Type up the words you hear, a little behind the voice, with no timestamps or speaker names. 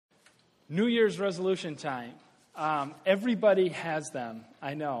New Year's resolution time. Everybody has them,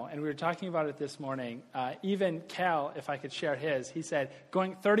 I know. And we were talking about it this morning. Even Cal, if I could share his, he said,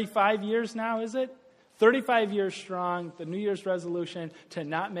 going 35 years now, is it? 35 years strong, the New Year's resolution to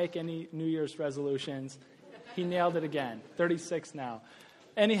not make any New Year's resolutions. He nailed it again. 36 now.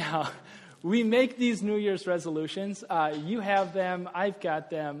 Anyhow, we make these New Year's resolutions. You have them. I've got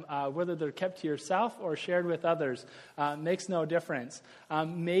them. Whether they're kept to yourself or shared with others makes no difference.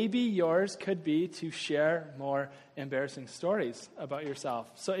 Maybe yours could be to share more embarrassing stories about yourself.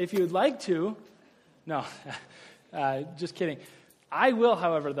 So if you'd like to, no, just kidding. I will,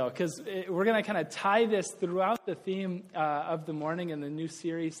 however, though, because we're going to kind of tie this throughout the theme of the morning in the new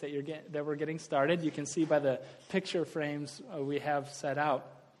series that we're getting started. You can see by the picture frames we have set out.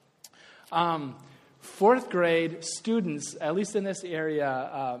 Fourth grade students, at least in this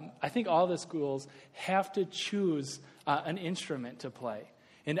area, I think all the schools have to choose an instrument to play.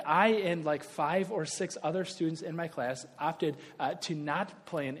 And I and like 5 or 6 other students in my class opted to not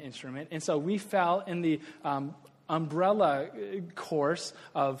play an instrument. And so we fell in the umbrella course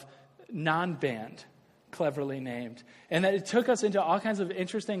of non-band, cleverly named. And that it took us into all kinds of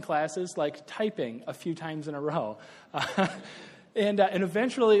interesting classes like typing a few times in a row. And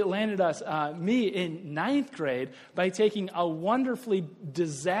eventually it landed me in 9th grade by taking a wonderfully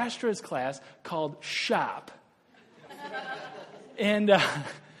disastrous class called shop. And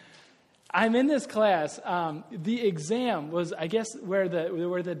I'm in this class. The exam was, I guess, where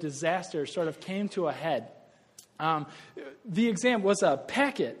the disaster sort of came to a head. The exam was a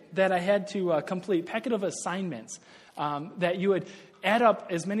packet that I had to complete, packet of assignments that you would add up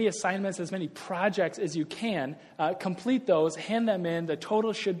as many assignments, as many projects as you can, complete those, hand them in. The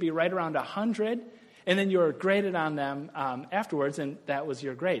total should be right around 100, and then you're graded on them afterwards, and that was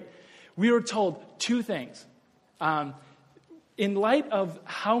your grade. We were told 2 things. In light of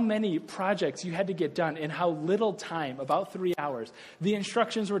how many projects you had to get done in how little time, about 3 hours, the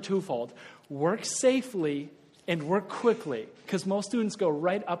instructions were twofold. Work safely and work quickly, because most students go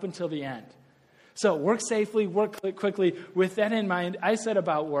right up until the end. So work safely, work quickly. With that in mind, I set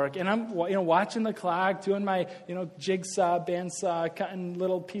about work, and I'm watching the clock, doing my jigsaw, bandsaw, cutting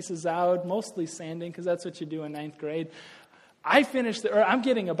little pieces out, mostly sanding, because that's what you do in 9th grade. I'm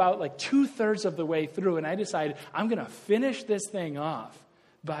getting about like 2/3 of the way through, and I decided I'm going to finish this thing off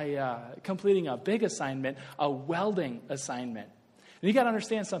by completing a big assignment, a welding assignment. And you got to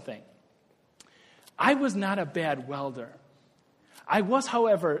understand something. I was not a bad welder. I was,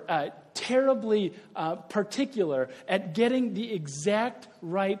 however, terribly particular at getting the exact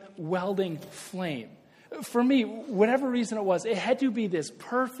right welding flame. For me, whatever reason it was, it had to be this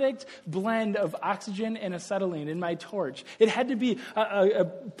perfect blend of oxygen and acetylene in my torch. It had to be a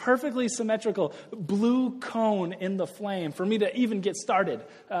perfectly symmetrical blue cone in the flame for me to even get started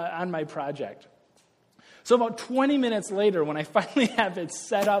on my project. So about 20 minutes later, when I finally have it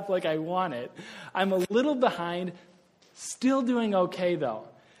set up like I want it, I'm a little behind, still doing okay though.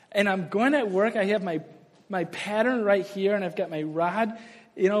 And I'm going at work, I have my pattern right here, and I've got my rod,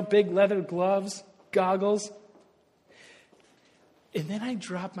 big leather gloves, goggles. And then I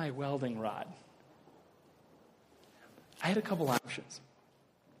drop my welding rod. I had a couple options.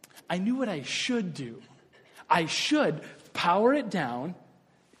 I knew what I should do. I should power it down,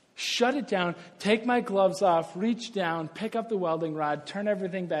 shut it down, take my gloves off, reach down, pick up the welding rod, turn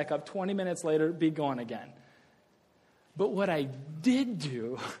everything back up, 20 minutes later, be gone again. But what I did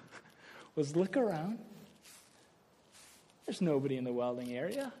do was look around. There's nobody in the welding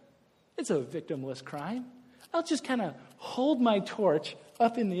area. It's a victimless crime. I'll just kind of hold my torch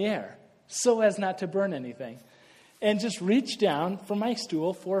up in the air so as not to burn anything. And just reach down from my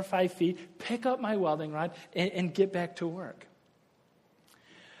stool 4 or 5 feet, pick up my welding rod, and get back to work.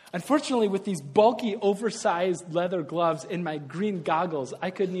 Unfortunately, with these bulky, oversized leather gloves and my green goggles, I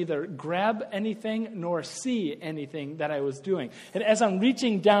could neither grab anything nor see anything that I was doing. And as I'm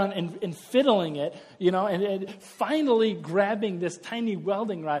reaching down and fiddling it, and finally grabbing this tiny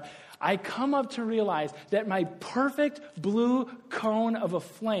welding rod, I come up to realize that my perfect blue cone of a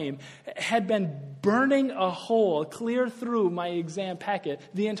flame had been burning a hole clear through my exam packet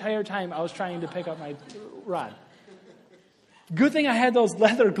the entire time I was trying to pick up my rod. Good thing I had those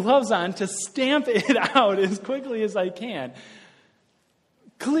leather gloves on to stamp it out as quickly as I can.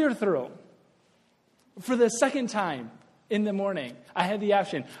 Clear through. For the second time in the morning, I had the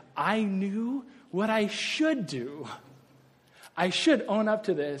option. I knew what I should do. I should own up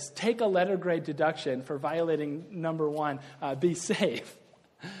to this, take a letter grade deduction for violating number 1, be safe,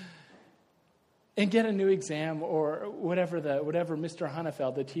 and get a new exam or whatever Mr.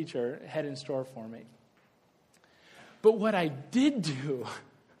 Hunnefeld, the teacher, had in store for me. But what I did do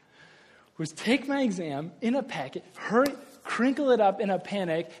was take my exam in a packet, hurry, crinkle it up in a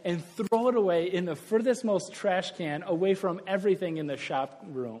panic, and throw it away in the furthest most trash can away from everything in the shop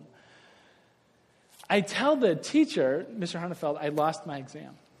room. I tell the teacher, Mr. Hunnefeld, I lost my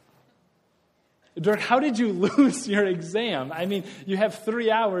exam. Dirk, how did you lose your exam? I mean, you have 3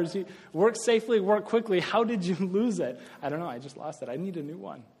 hours. You work safely, work quickly. How did you lose it? I don't know. I just lost it. I need a new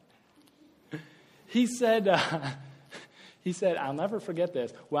one. He said, I'll never forget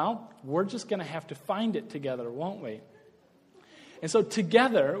this. Well, we're just going to have to find it together, won't we? And so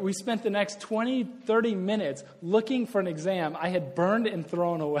together, we spent the next 20, 30 minutes looking for an exam I had burned and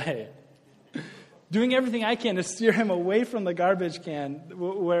thrown away, doing everything I can to steer him away from the garbage can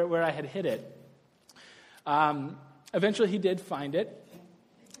where I had hid it. Eventually, he did find it.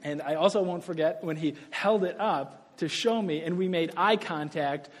 And I also won't forget when he held it up to show me, and we made eye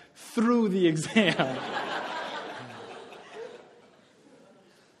contact through the exam.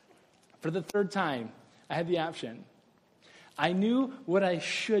 For the third time, I had the option. I knew what I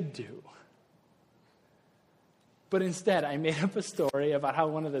should do. But instead, I made up a story about how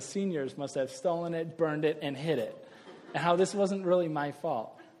one of the seniors must have stolen it, burned it, and hid it, and how this wasn't really my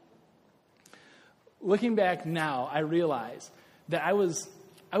fault. Looking back now, I realize that I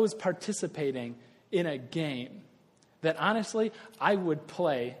was participating in a game that honestly I would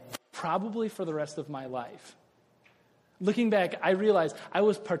play probably for the rest of my life. Looking back, I realized I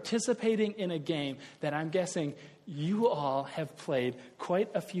was participating in a game that I'm guessing you all have played quite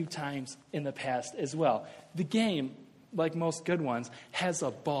a few times in the past as well. The game, like most good ones, has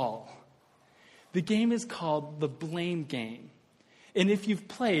a ball. The game is called the blame game. And if you've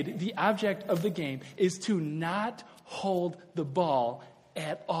played, the object of the game is to not hold the ball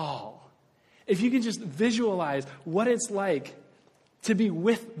at all. If you can just visualize what it's like to be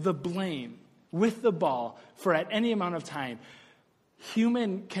with the blame, with the ball, for at any amount of time,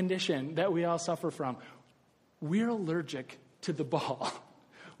 human condition that we all suffer from, we're allergic to the ball.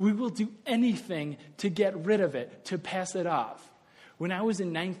 We will do anything to get rid of it, to pass it off. When I was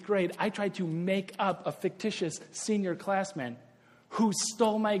in 9th grade, I tried to make up a fictitious senior classman who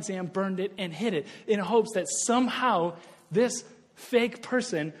stole my exam, burned it, and hid it in hopes that somehow this fake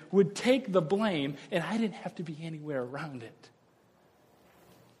person would take the blame and I didn't have to be anywhere around it.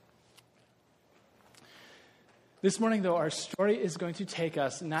 This morning, though, our story is going to take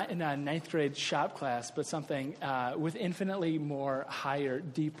us not in a 9th grade shop class, but something with infinitely more higher,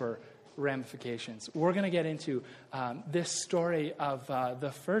 deeper ramifications. We're going to get into this story of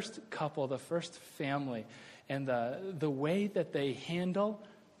the first couple, the first family, and the way that they handle,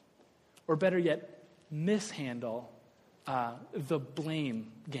 or better yet, mishandle, the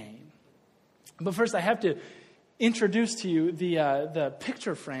blame game. But first, I have to introduce to you the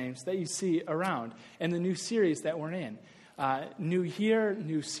picture frames that you see around and the new series that we're in. New year,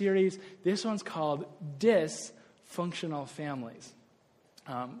 new series. This one's called Dysfunctional Families.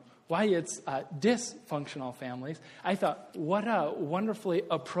 Why it's dysfunctional families, I thought, what a wonderfully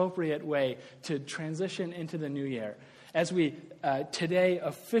appropriate way to transition into the new year. As we today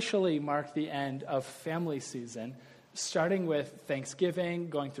officially mark the end of family season, starting with Thanksgiving,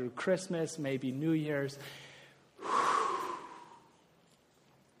 going through Christmas, maybe New Year's.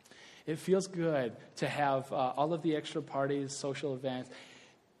 It feels good to have all of the extra parties, social events.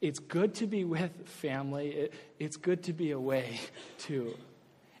 It's good to be with family. It's good to be away, too.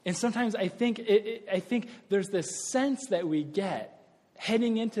 And sometimes I think there's this sense that we get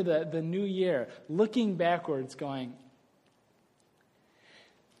heading into the new year, looking backwards, going,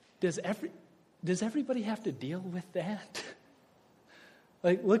 does everybody have to deal with that?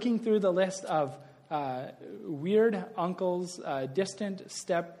 Like looking through the list of weird uncles, distant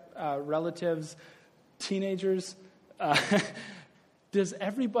step relatives, teenagers, does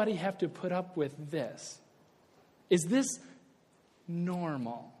everybody have to put up with this? Is this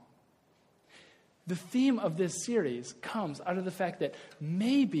normal? The theme of this series comes out of the fact that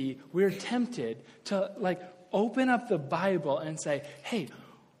maybe we're tempted to open up the Bible and say, hey,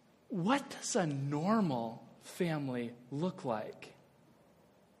 what does a normal family look like?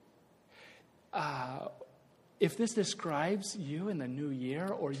 If this describes you in the new year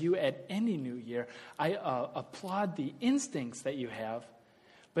or you at any new year, I applaud the instincts that you have,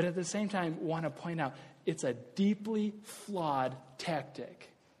 but at the same time want to point out it's a deeply flawed tactic.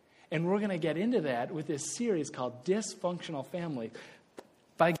 And we're going to get into that with this series called Dysfunctional Family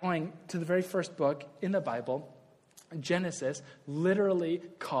by going to the very first book in the Bible, Genesis, literally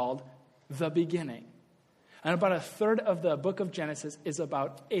called the beginning. And about a third of the book of Genesis is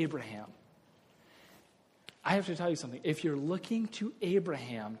about Abraham. I have to tell you something. If you're looking to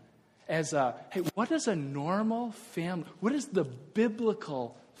Abraham as hey, what is a normal family? What does the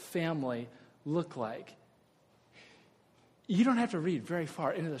biblical family look like? You don't have to read very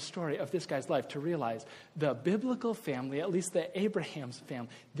far into the story of this guy's life to realize the biblical family, at least the Abraham's family,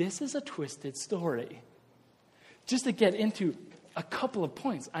 this is a twisted story. Just to get into a couple of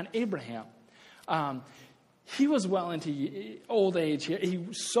points on Abraham. He was well into old age here. He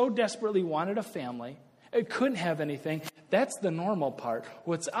so desperately wanted a family. It couldn't have anything. That's the normal part.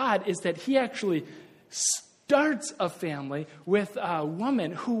 What's odd is that he actually starts a family with a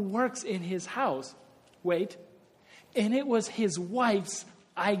woman who works in his house. Wait. And it was his wife's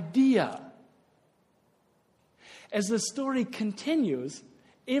idea. As the story continues,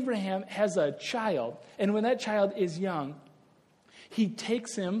 Abraham has a child. And when that child is young, he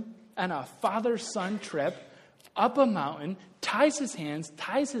takes him on a father-son trip up a mountain, ties his hands,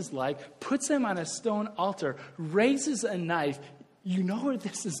 ties his leg, puts him on a stone altar, raises a knife. You know where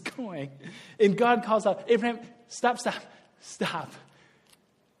this is going. And God calls out, Abraham, stop.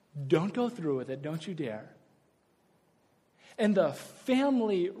 Don't go through with it. Don't you dare. And the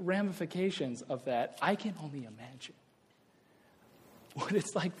family ramifications of that, I can only imagine. What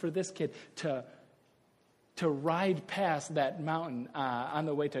it's like for this kid to ride past that mountain on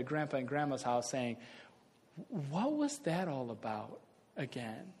the way to Grandpa and Grandma's house saying, what was that all about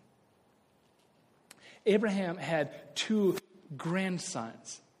again? Abraham had 2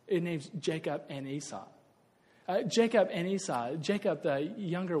 grandsons, named Jacob and Esau. Jacob, the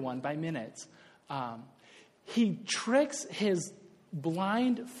younger one, by minutes, he tricks his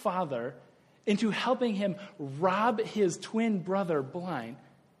blind father into helping him rob his twin brother blind.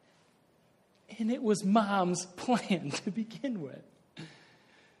 And it was Mom's plan to begin with.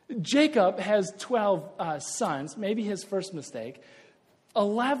 Jacob has 12 sons, maybe his first mistake.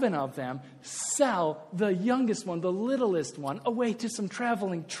 11 of them sell the youngest one, the littlest one, away to some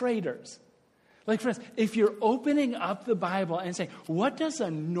traveling traders. Like, friends, if you're opening up the Bible and saying, what does a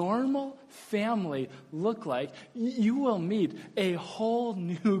normal family look like, you will meet a whole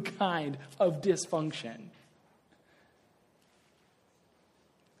new kind of dysfunction.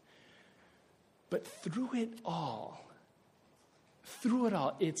 But through it all,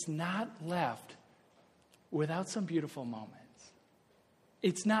 it's not left without some beautiful moments.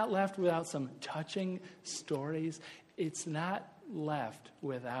 It's not left without some touching stories. It's not left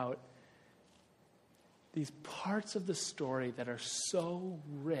without these parts of the story that are so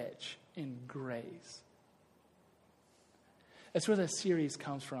rich in grace. That's where the series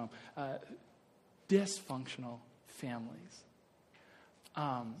comes from. Dysfunctional families.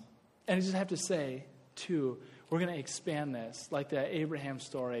 And I just have to say, too, we're going to expand this, like the Abraham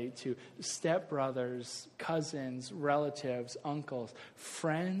story, to stepbrothers, cousins, relatives, uncles,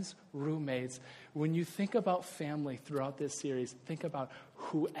 friends, roommates. When you think about family throughout this series, think about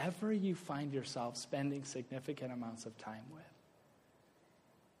whoever you find yourself spending significant amounts of time with.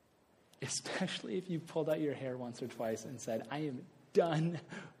 Especially if you pulled out your hair once or twice and said, I am done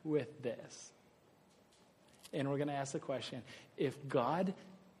with this. And we're going to ask the question, if God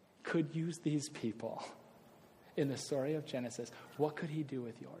could use these people in the story of Genesis, what could he do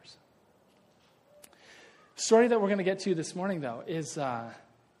with yours? The story that we're going to get to this morning, though, is a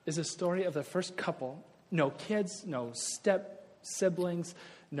story of the first couple. No kids, no step-siblings,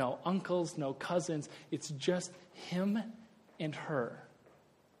 no uncles, no cousins. It's just him and her.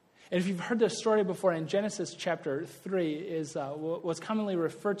 And if you've heard this story before, in Genesis chapter 3 is what's commonly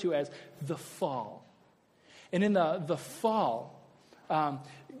referred to as the fall. And in the fall,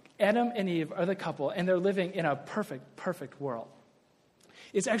 Adam and Eve are the couple, and they're living in a perfect world.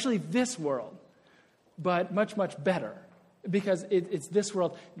 It's actually this world, but much, much better, because it's this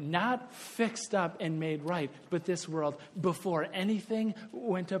world not fixed up and made right, but this world before anything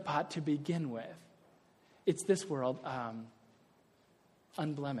went to pot to begin with. It's this world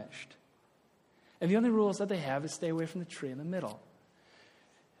unblemished. And the only rules that they have is stay away from the tree in the middle.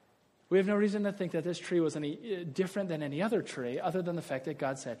 We have no reason to think that this tree was any different than any other tree, other than the fact that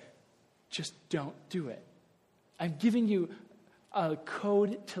God said, just don't do it. I'm giving you a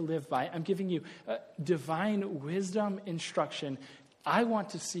code to live by. I'm giving you divine wisdom, instruction. I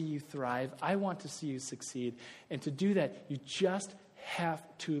want to see you thrive. I want to see you succeed. And to do that, you just have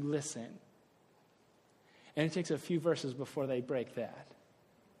to listen. And it takes a few verses before they break that.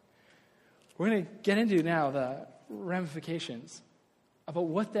 We're going to get into now the ramifications about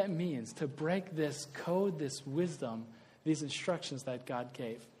what that means to break this code, this wisdom, these instructions that God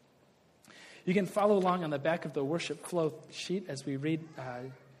gave. You can follow along on the back of the worship flow sheet as we read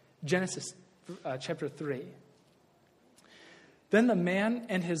Genesis chapter 3. Then the man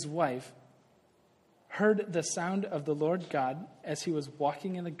and his wife heard the sound of the Lord God as he was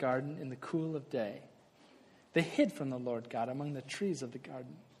walking in the garden in the cool of day. They hid from the Lord God among the trees of the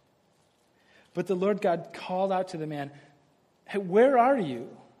garden. But the Lord God called out to the man, "Hey, where are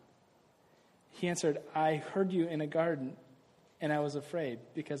you?" He answered, "I heard you in a garden, and I was afraid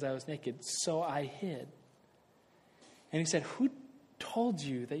because I was naked, so I hid." And he said, "Who told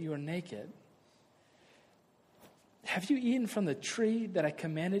you that you were naked? Have you eaten from the tree that I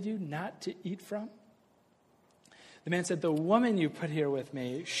commanded you not to eat from?" The man said, "The woman you put here with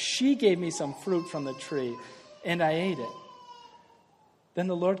me, she gave me some fruit from the tree, and I ate it." Then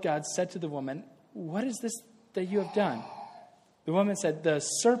the Lord God said to the woman, "What is this that you have done?" The woman said, "The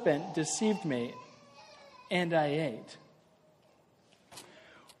serpent deceived me, and I ate."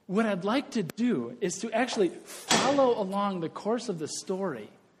 What I'd like to do is to actually follow along the course of the story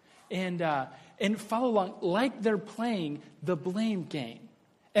and follow along like they're playing the blame game.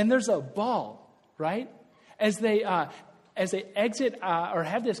 And there's a ball, right? As they exit or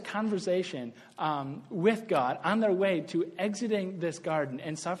have this conversation with God on their way to exiting this garden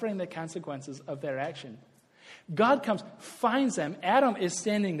and suffering the consequences of their action, God comes, finds them. Adam is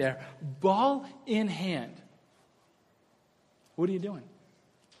standing there, ball in hand. What are you doing?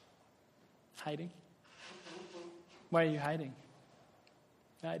 Hiding? Why are you hiding?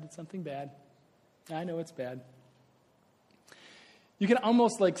 I did something bad. I know it's bad. You can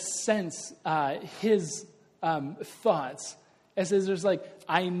almost sense his thoughts as there's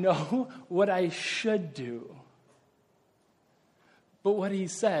I know what I should do. But what he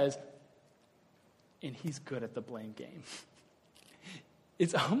says, and he's good at the blame game.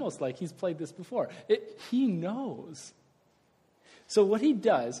 It's almost like he's played this before. He knows. So what he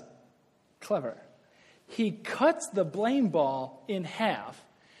does, clever, he cuts the blame ball in half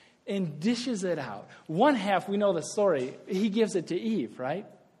and dishes it out. One half, we know the story, he gives it to Eve, right?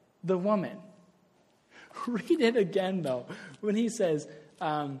 The woman. Read it again, though, when he says,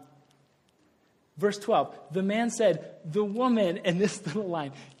 verse 12, the man said, "The woman," and this little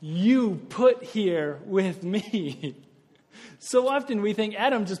line, "you put here with me." So often we think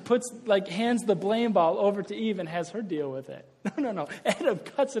Adam just hands the blame ball over to Eve and has her deal with it. No. Adam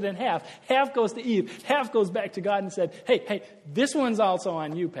cuts it in half. Half goes to Eve. Half goes back to God and said, hey, this one's also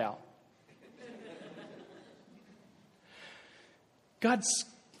on you, pal. God,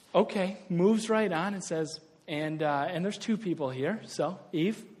 moves right on and says, and there's two people here. So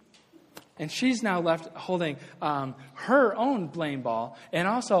Eve, and she's now left holding her own blame ball, and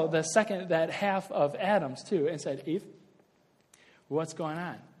also that half of Adam's too, and said, "Eve, what's going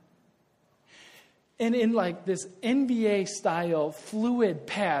on?" And in this NBA style fluid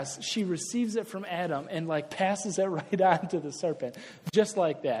pass, she receives it from Adam and passes it right on to the serpent. Just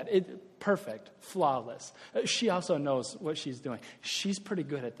like that. Perfect. Flawless. She also knows what she's doing. She's pretty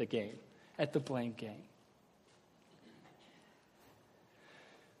good at the game, at the blame game.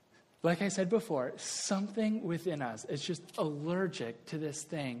 Like I said before, something within us is just allergic to this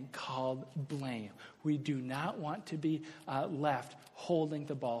thing called blame. We do not want to be left holding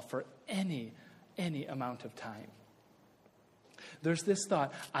the ball for any amount of time. There's this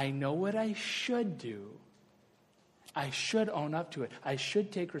thought, I know what I should do. I should own up to it. I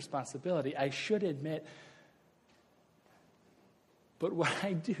should take responsibility. I should admit. But what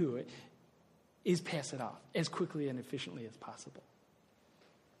I do is pass it off as quickly and efficiently as possible.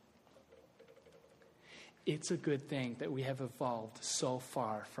 It's a good thing that we have evolved so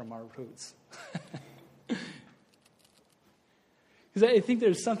far from our roots. Because I think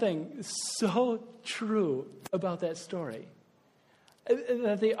there's something so true about that story.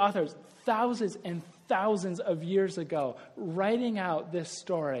 That the authors, thousands and thousands of years ago, writing out this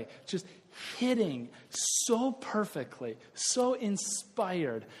story, just hitting so perfectly, so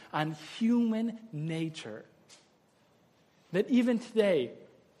inspired on human nature, that even today,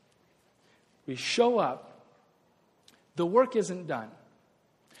 we show up, the work isn't done.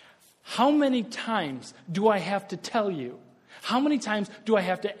 How many times do I have to tell you? How many times do I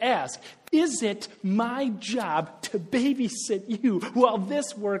have to ask, is it my job to babysit you while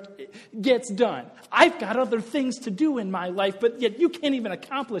this work gets done? I've got other things to do in my life, but yet you can't even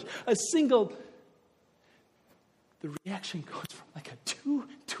accomplish a single... The reaction goes from a 2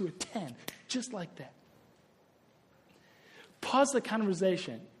 to a 10, just like that. Pause the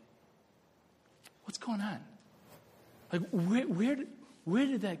conversation. What's going on? Where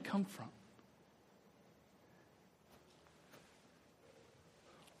did that come from?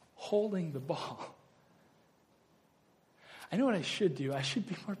 Holding the ball. I know what I should do. I should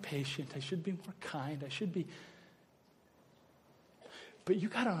be more patient. I should be more kind. I should be... But you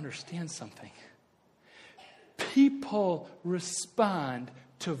got to understand something. People respond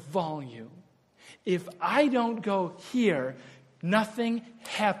to volume. If I don't go here, nothing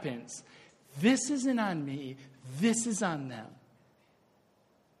happens. This isn't on me. This is on them.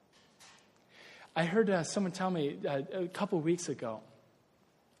 I heard someone tell me a couple weeks ago,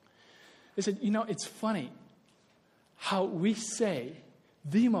 they said, it's funny how we say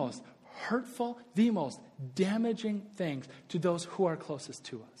the most hurtful, the most damaging things to those who are closest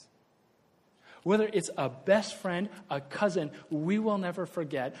to us. Whether it's a best friend, a cousin we will never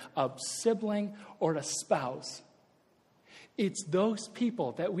forget, a sibling, or a spouse. It's those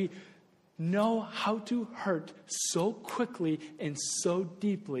people that we know how to hurt so quickly and so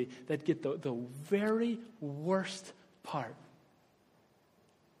deeply that get the very worst part.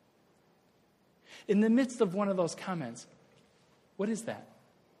 In the midst of one of those comments, what is that?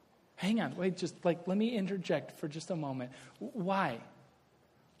 Hang on, wait, let me interject for just a moment. Why?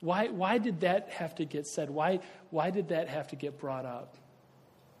 Why did that have to get said? Why did that have to get brought up?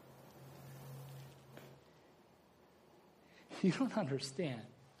 You don't understand.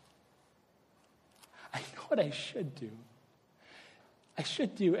 I know what I should do. I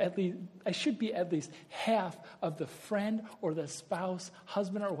should be at least half of the friend or the spouse,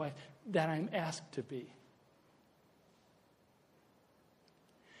 husband or wife that I'm asked to be.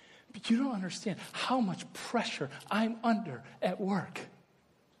 But you don't understand how much pressure I'm under at work.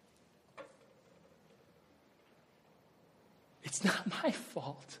 It's not my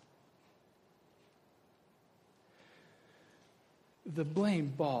fault. The blame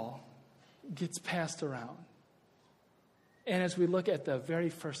ball gets passed around. And as we look at the very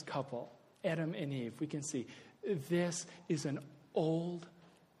first couple, Adam and Eve, we can see this is an old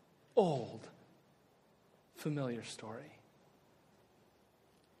familiar story.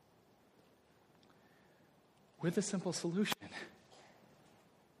 With a simple solution.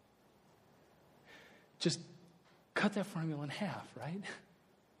 Just cut that formula in half, right?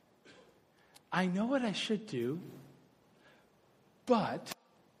 I know what I should do, but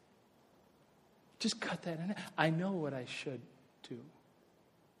just cut that in half. I know what I should do.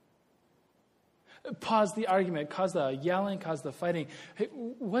 Pause the argument, cause the yelling, cause the fighting. Hey,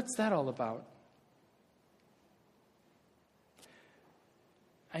 what's that all about?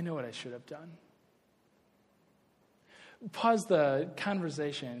 I know what I should have done. Pause the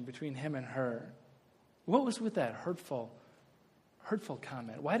conversation between him and her. What was with that hurtful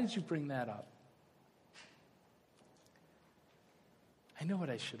comment? Why did you bring that up? I know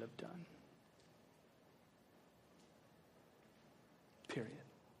what I should have done. Period.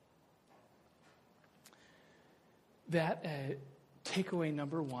 That takeaway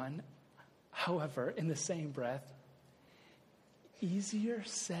number one, however, in the same breath, easier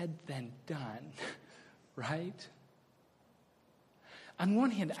said than done, right? On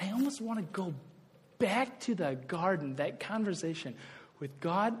one hand, I almost want to go back to the garden, that conversation with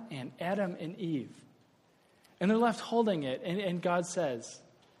God and Adam and Eve. And they're left holding it, and God says,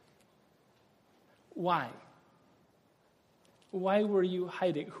 why? Why were you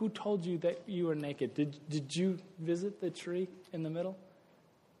hiding? Who told you that you were naked? Did you visit the tree in the middle?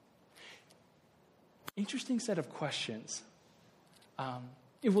 Interesting set of questions.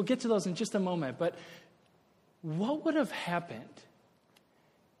 We'll get to those in just a moment, but what would have happened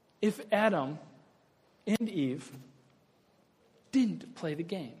if Adam and Eve didn't play the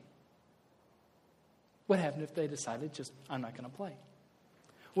game? What happened if they decided, I'm not going to play?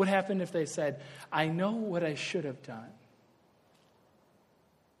 What happened if they said, I know what I should have done?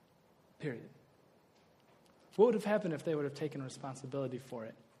 Period. What would have happened if they would have taken responsibility for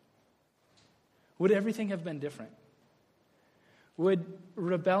it? Would everything have been different? Would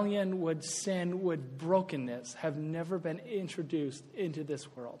rebellion, would sin, would brokenness have never been introduced into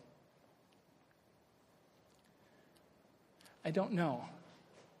this world? I don't know.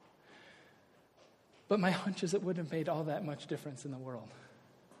 But my hunch is it wouldn't have made all that much difference in the world.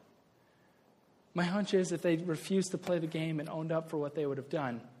 My hunch is if they refused to play the game and owned up for what they would have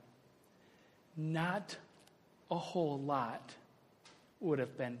done, not a whole lot would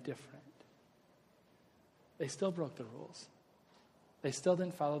have been different. They still broke the rules. They still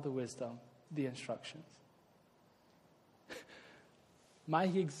didn't follow the wisdom, the instructions. My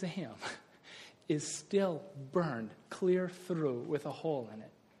exam is still burned clear through with a hole in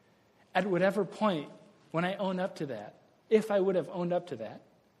it. At whatever point, when I own up to that, if I would have owned up to that,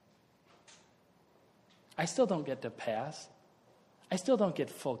 I still don't get to pass. I still don't get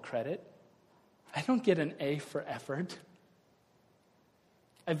full credit. I don't get an A for effort.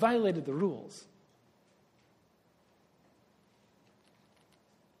 I violated the rules.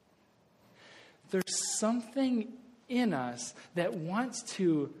 There's something in us that wants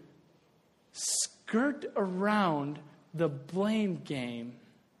to skirt around the blame game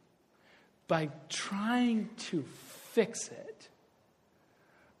by trying to fix it.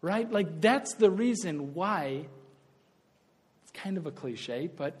 Right? Like, that's the reason why, it's kind of a cliche,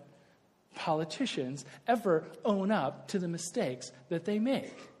 but politicians ever own up to the mistakes that they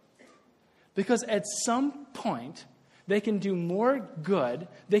make. Because at some point, they can do more good,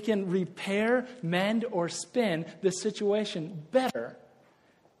 they can repair, mend, or spin the situation better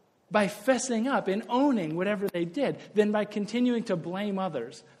by fessing up and owning whatever they did than by continuing to blame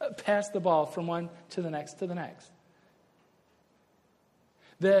others, pass the ball from one to the next to the next.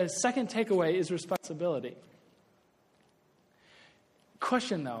 The second takeaway is responsibility.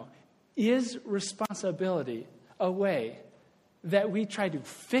 Question, though, is responsibility a way that we try to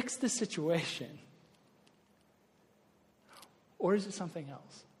fix the situation, or is it something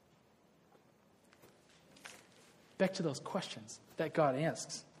else? Back to those questions that God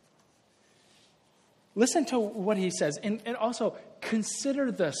asks. Listen to what he says, and also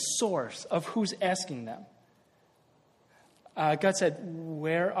consider the source of who's asking them. God said,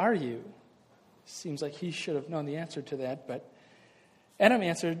 "Where are you?" Seems like he should have known the answer to that, but Adam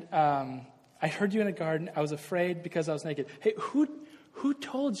answered, "I heard you in a garden. I was afraid because I was naked." Hey, who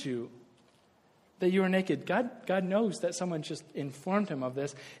told you that you were naked? God knows that someone just informed him of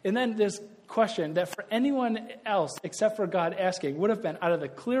this. And then this question that for anyone else except for God asking would have been out of the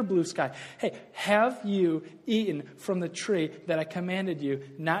clear blue sky. Hey, have you eaten from the tree that I commanded you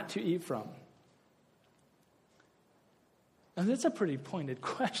not to eat from? And that's a pretty pointed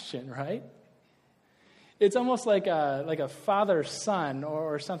question, right? It's almost like a father-son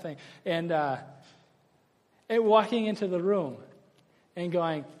or something. And walking into the room and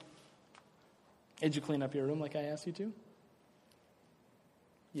going, "Did you clean up your room like I asked you to?"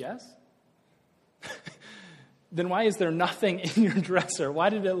 Yes. Then why is there nothing in your dresser? Why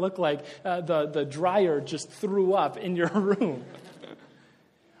did it look like the dryer just threw up in your room?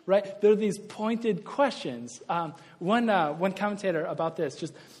 Right? There are these pointed questions. One commentator about this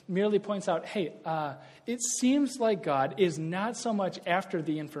just merely points out, hey, it seems like God is not so much after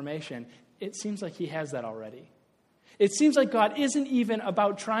the information. It seems like he has that already. It seems like God isn't even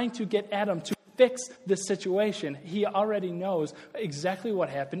about trying to get Adam to fix the situation. He already knows exactly what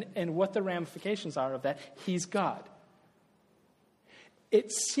happened and what the ramifications are of that. He's God.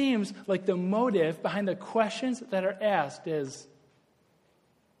 It seems like the motive behind the questions that are asked is,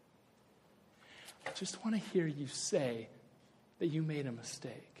 I just want to hear you say that you made a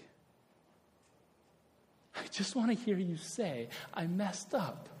mistake. I just want to hear you say, I messed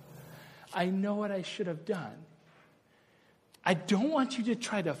up. I know what I should have done. I don't want you to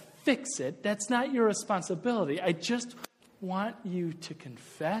try to fix it. That's not your responsibility. I just want you to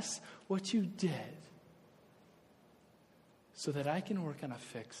confess what you did so that I can work on a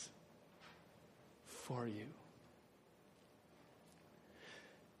fix for you.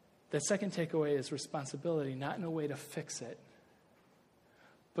 The second takeaway is responsibility, not in a way to fix it,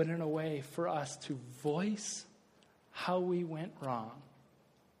 but in a way for us to voice how we went wrong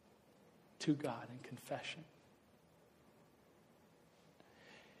to God in confession.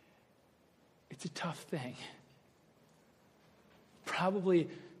 It's a tough thing. Probably,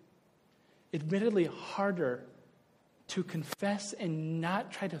 admittedly, harder to confess and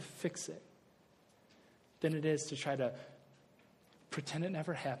not try to fix it than it is to try to pretend it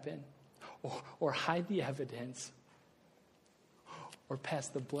never happened or hide the evidence or pass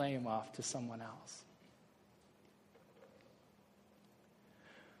the blame off to someone else.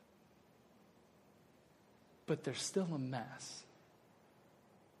 But there's still a mess.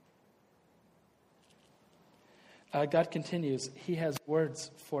 God continues. He has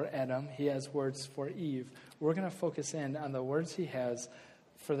words for Adam. He has words for Eve. We're going to focus in on the words he has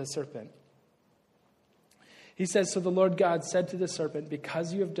for the serpent. He says, "So the Lord God said to the serpent,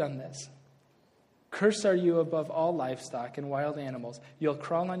 because you have done this, cursed are you above all livestock and wild animals. You'll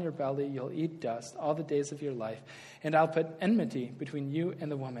crawl on your belly, you'll eat dust all the days of your life, and I'll put enmity between you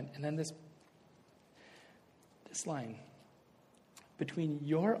and the woman." And then this line, "between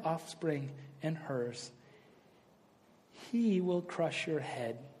your offspring and hers. He will crush your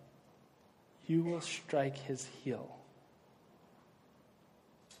head. You will strike his heel."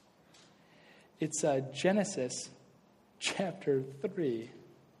 It's Genesis chapter 3.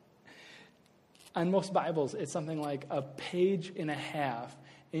 On most Bibles, it's something like a page and a half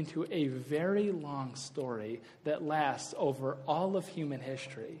into a very long story that lasts over all of human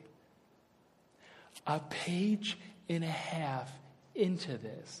history. A page and a half into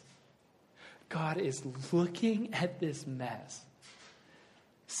this, God is looking at this mess,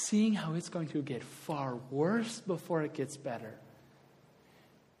 seeing how it's going to get far worse before it gets better,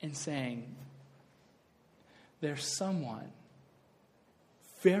 and saying, there's someone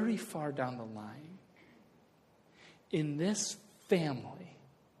very far down the line in this family.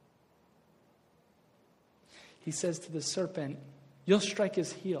 He says to the serpent, you'll strike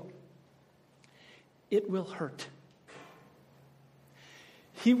his heel. it will hurt.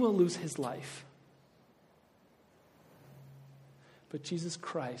 He will lose his life. But Jesus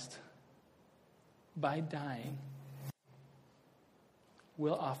Christ, by dying,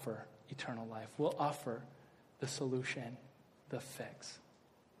 will offer eternal life, will offer the solution, the fix.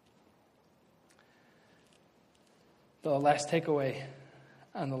 The last takeaway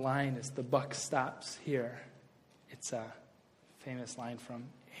on the line is the buck stops here. It's a famous line from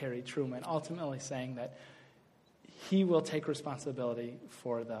Harry Truman, ultimately saying that he will take responsibility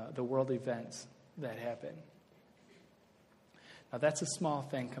for the world events that happen. Now, that's a small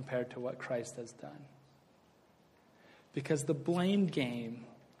thing compared to what Christ has done. Because the blame game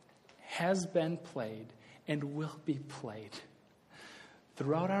has been played and will be played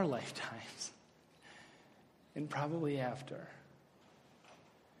throughout our lifetimes and probably after.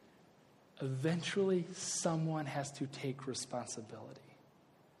 Eventually, someone has to take responsibility.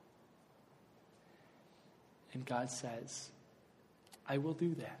 And God says, I will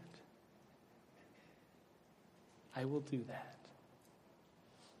do that. I will do that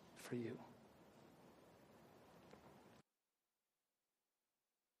for you.